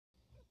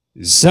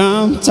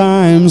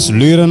Sometimes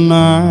late at night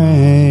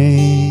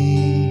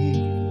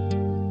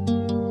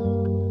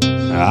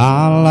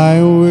I lie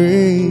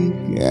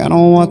awake and I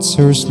watch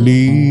her sleeping.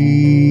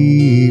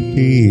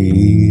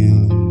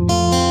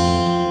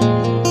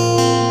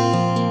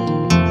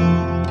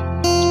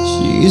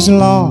 She's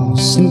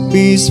lost in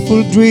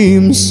peaceful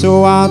dreams,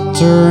 so I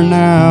turn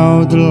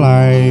out the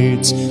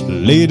lights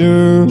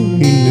later in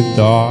the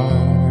dark.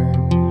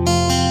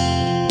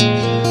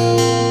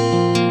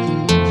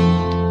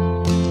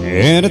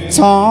 And a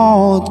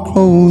thought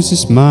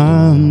crosses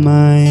my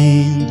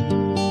mind: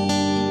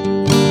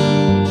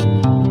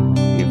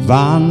 if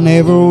I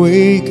never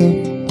wake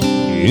up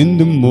in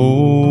the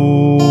morning,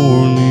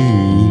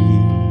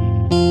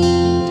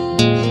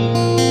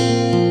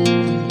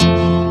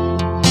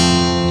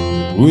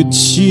 would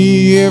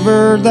she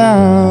ever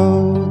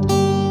doubt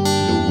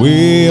the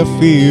way I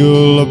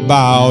feel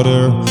about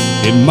her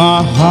in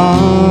my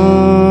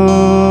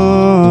heart?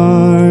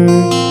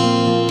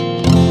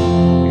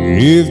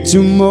 If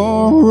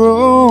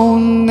tomorrow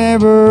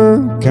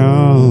never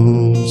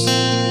comes,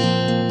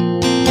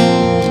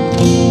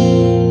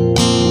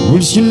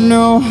 will she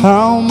know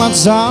how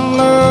much I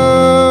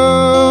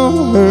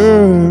love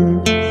her?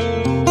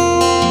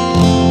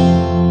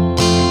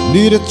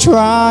 Need to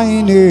try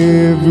in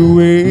every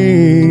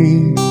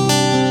way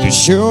to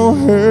show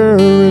her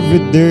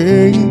every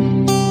day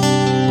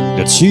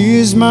that she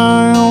is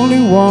my only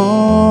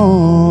one.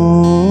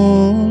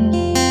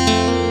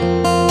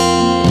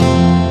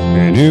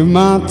 And if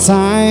my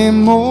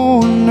time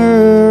on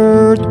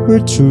earth were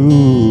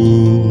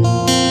true,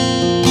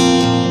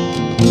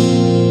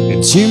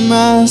 and she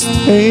must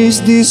face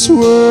this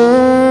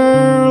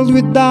world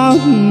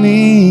without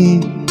me,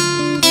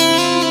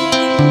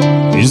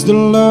 is the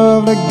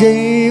love I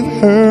gave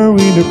her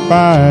in the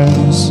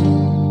past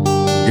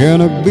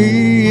gonna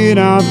be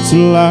enough to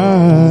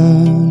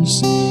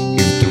last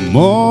if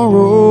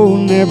tomorrow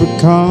never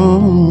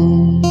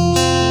comes?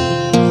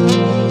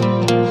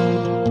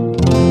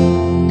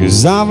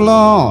 'Cause I've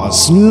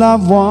lost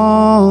loved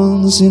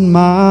ones in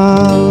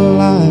my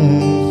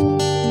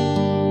life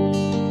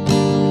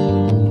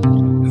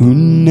who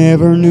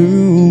never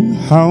knew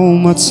how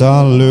much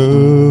I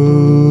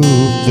loved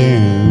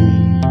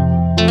them.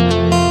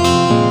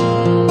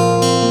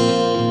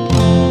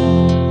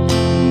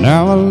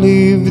 Now I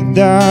live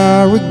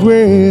without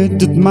regret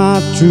that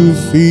my true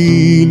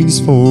feelings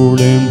for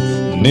them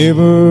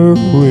never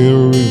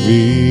were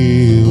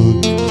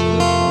revealed.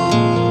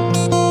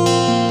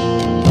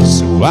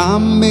 So I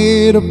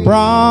made a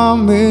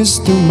promise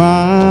to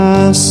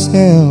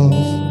myself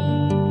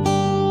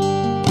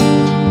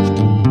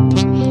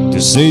to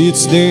say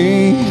each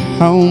day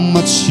how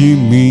much she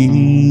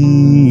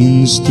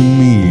means to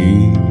me,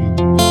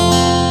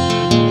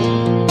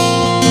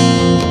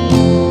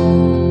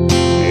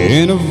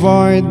 and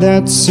avoid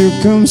that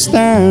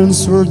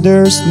circumstance where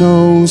there's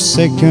no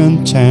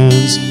second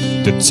chance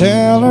to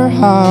tell her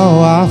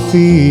how I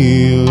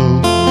feel.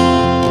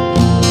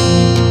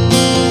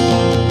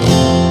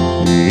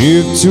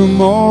 If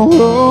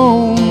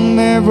tomorrow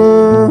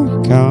never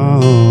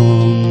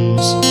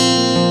comes,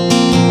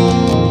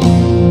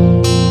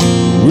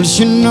 will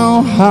she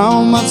know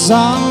how much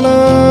I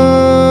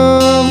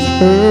love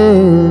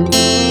her?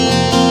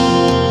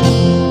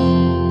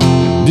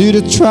 Did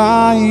I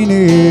try in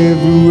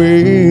every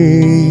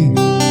way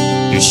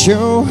to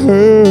show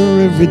her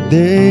every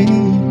day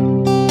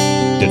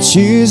that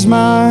she is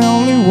my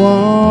only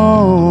one?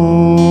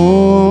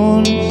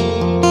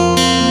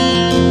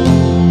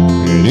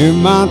 And if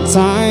my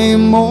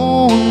time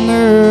on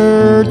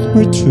earth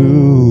were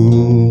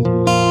true,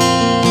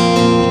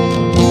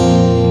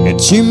 and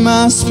she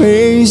must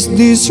face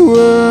this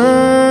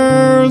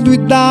world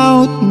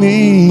without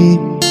me,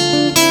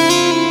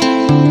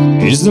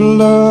 is the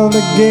love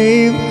I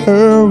gave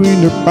her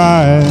in the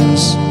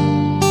past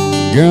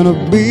gonna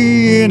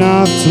be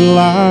enough to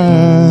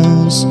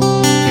last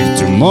if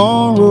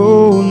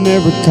tomorrow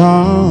never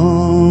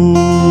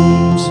comes?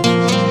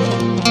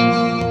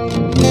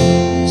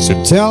 So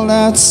tell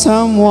that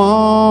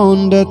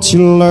someone that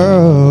you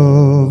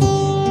love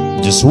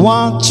just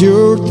what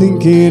you're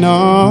thinking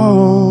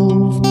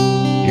of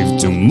if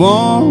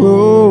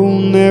tomorrow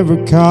never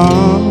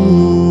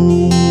comes.